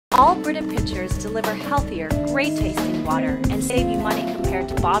All Brita pitchers deliver healthier, great-tasting water and save you money compared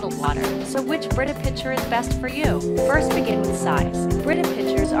to bottled water. So which Brita pitcher is best for you? First, begin with size. Brita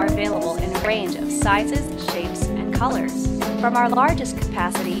pitchers are available in a range of sizes, shapes, and colors. From our largest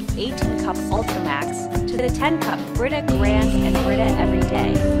capacity 18-cup Ultramax to the 10-cup Brita Grand and Brita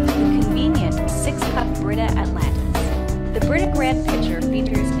Everyday, the convenient 6-cup Brita Atlantis. The Brita Grand pitcher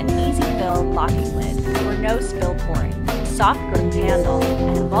features an easy-fill locking lid for no spill pouring, soft grip handle,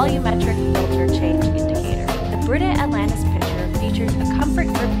 and a volumetric filter change indicator. The Brita Atlantis pitcher features a comfort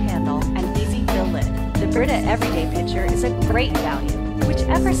grip handle and easy fill lid. The Brita Everyday pitcher is a great value.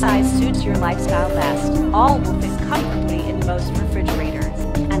 Whichever size suits your lifestyle best, all will fit comfortably in most refrigerators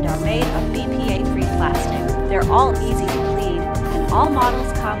and are made of BPA-free plastic. They're all easy to clean, and all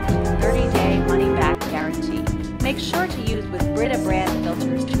models come with a 30-day money-back guarantee. Make sure to use with Brita brand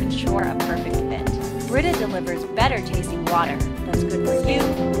filters to ensure a perfect fit. Brita delivers better tasting water that's good for you,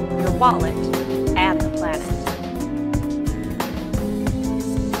 your wallet,